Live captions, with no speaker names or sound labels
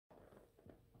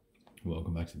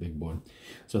Welcome back to the big board.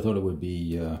 So I thought it would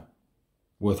be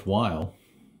worthwhile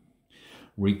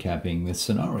recapping this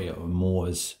scenario.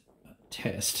 Mohr's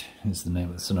test is the name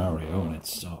of the scenario, and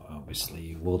it's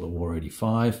obviously World at War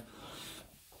 85,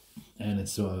 and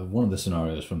it's one of the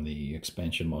scenarios from the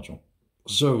expansion module.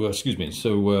 So, excuse me,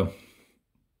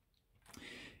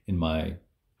 in my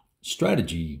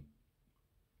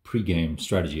pre-game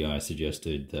strategy, I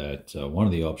suggested that one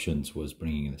of the options was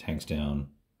bringing the tanks down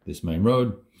this main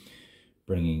road,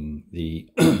 bringing the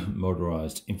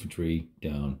motorized infantry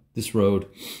down this road,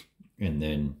 and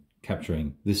then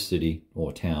capturing this city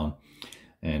or town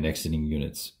and exiting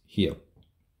units here.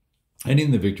 And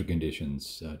in the victory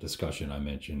conditions discussion, I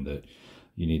mentioned that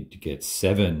you need to get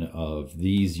 7 of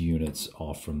these units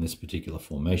off from this particular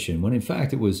formation, when in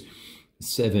fact it was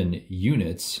 7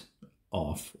 units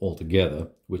off altogether,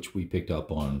 which we picked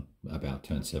up on about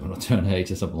turn 7 or turn 8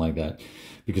 or something like that,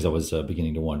 because I was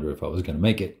beginning to wonder if I was going to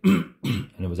make it.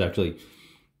 And it was actually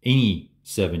any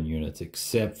 7 units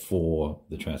except for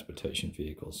the transportation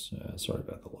vehicles. Sorry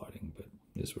about the lighting, but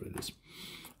it is what it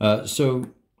is. So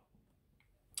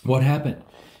what happened?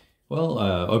 Well,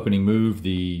 opening move,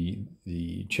 the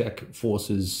Czech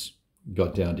forces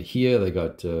got down to here. They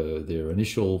got their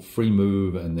initial free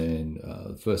move, and then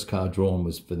the first card drawn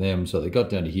was for them, so they got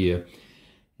down to here,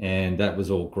 and that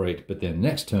was all great. But then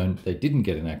next turn they didn't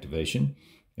get an activation,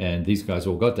 and these guys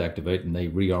all got to activate, and they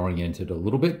reoriented a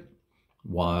little bit,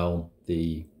 while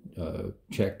the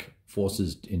Czech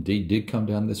forces indeed did come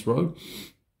down this road.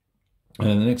 And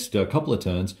in the next couple of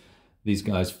turns, these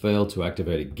guys failed to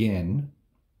activate again,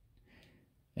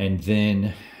 and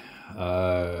then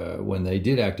when they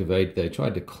did activate, they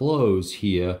tried to close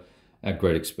here at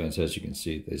great expense. As you can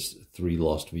see, there's 3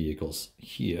 lost vehicles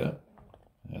here.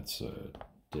 That's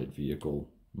dead vehicle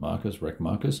markers, wreck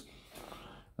markers.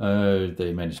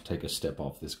 They managed to take a step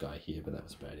off this guy here, but that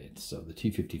was about it. So the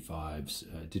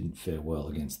T-55s didn't fare well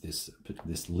against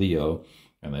this Leo,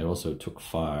 and they also took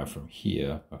fire from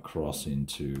here across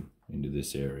into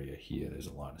this area here. There's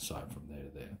a line of sight from there to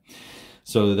there.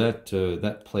 So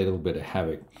that played a little bit of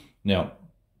havoc. Now,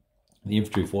 the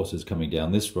infantry forces coming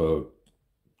down this road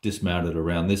dismounted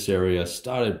around this area,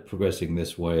 started progressing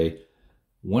this way,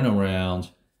 went around,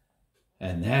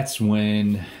 and that's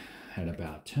when, at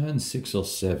about turn 6 or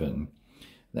 7,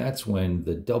 that's when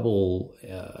the double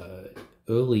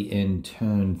early end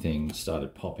turn thing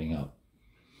started popping up.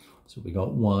 So we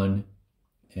got 1,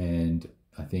 and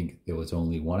I think there was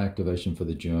only 1 activation for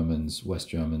the Germans, West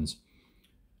Germans,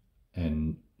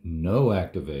 and no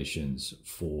activations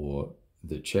for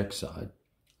the Czech side.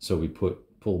 So we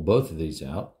pulled both of these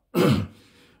out,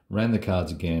 ran the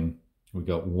cards again. We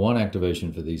got 1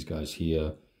 activation for these guys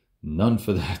here, none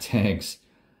for the tanks,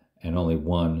 and only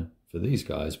 1 for these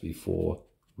guys before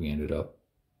we ended up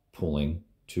pulling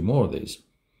 2 more of these.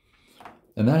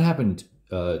 And that happened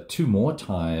 2 more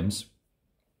times,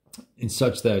 in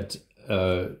such that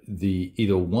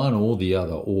either one or the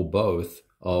other or both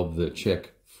of the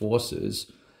Czech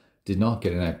forces did not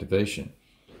get an activation.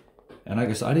 And I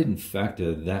guess I didn't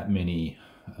factor that many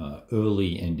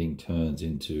early ending turns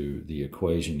into the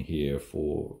equation here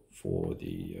for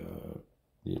the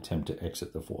attempt to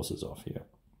exit the forces off here,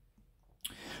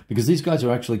 because these guys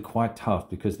are actually quite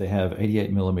tough, because they have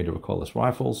 88mm recoilless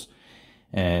rifles,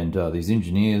 and these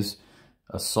engineers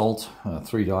assault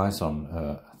 3 dice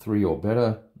on 3 or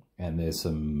better, and there's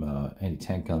some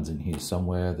anti-tank guns in here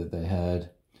somewhere that they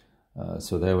had.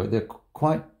 So they're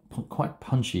quite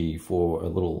punchy for a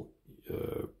little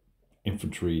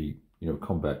infantry,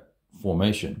 combat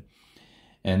formation.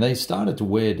 And they started to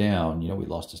wear down. We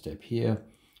lost a step here.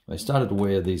 They started to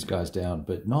wear these guys down,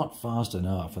 but not fast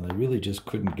enough, and they really just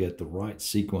couldn't get the right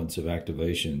sequence of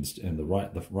activations and the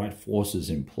right forces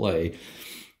in play.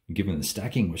 Given the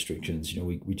stacking restrictions,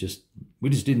 we just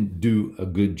didn't do a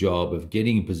good job of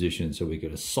getting in position so we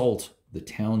could assault the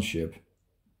township.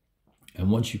 And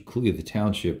once you clear the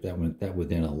township, that would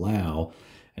then allow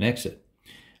an exit.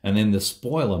 And then the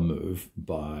spoiler move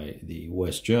by the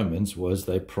West Germans was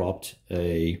they propped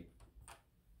a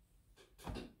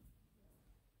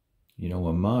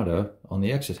armada on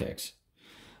the exit hex.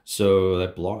 So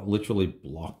that literally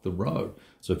blocked the road.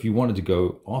 So if you wanted to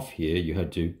go off here, you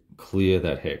had to clear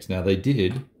that hex. Now they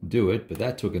did do it, but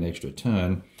that took an extra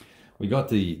turn. We got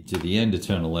to the end of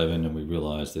turn 11, and we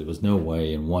realized there was no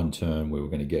way in 1 turn we were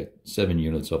going to get 7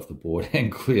 units off the board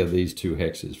and clear these 2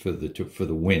 hexes for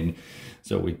the win.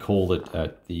 So we called it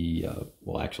at the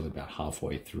well, actually about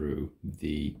halfway through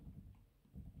the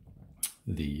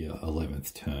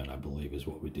 11th turn, I believe, is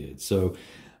what we did. So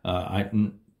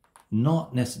I'm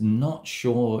not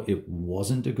sure it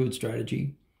wasn't a good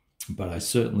strategy. But I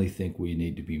certainly think we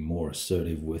need to be more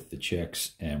assertive with the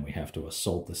checks, and we have to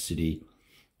assault the city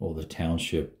or the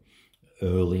township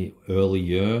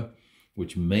earlier,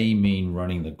 which may mean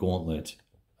running the gauntlet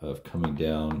of coming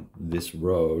down this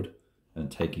road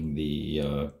and taking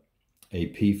the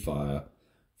AP fire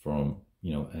from,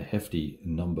 you know, a hefty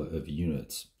number of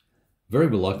units. Very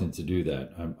reluctant to do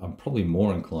that. I'm probably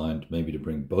more inclined maybe to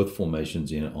bring both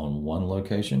formations in on one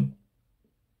location,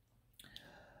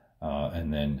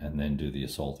 and then do the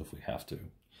assault if we have to.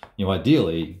 You know,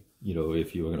 ideally, you know,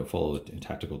 if you were going to follow the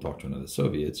tactical doctrine of the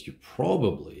Soviets, you're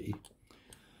probably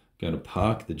going to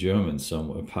park the Germans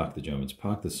somewhere, park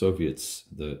the Soviets,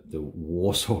 the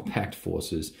Warsaw Pact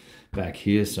forces back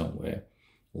here somewhere,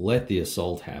 let the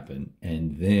assault happen,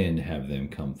 and then have them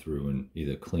come through and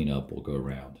either clean up or go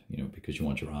around, you know, because you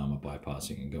want your armor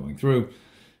bypassing and going through,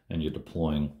 and you're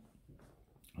deploying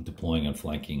and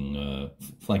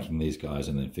flanking these guys,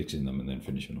 and then fixing them, and then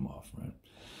finishing them off, right?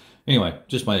 Anyway,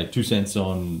 just my 2 cents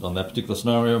on that particular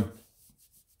scenario.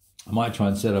 I might try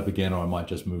and set up again, or I might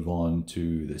just move on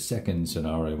to the second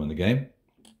scenario in the game,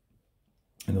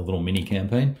 in the little mini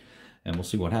campaign, and we'll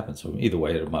see what happens. So either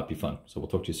way, it might be fun. So we'll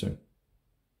talk to you soon.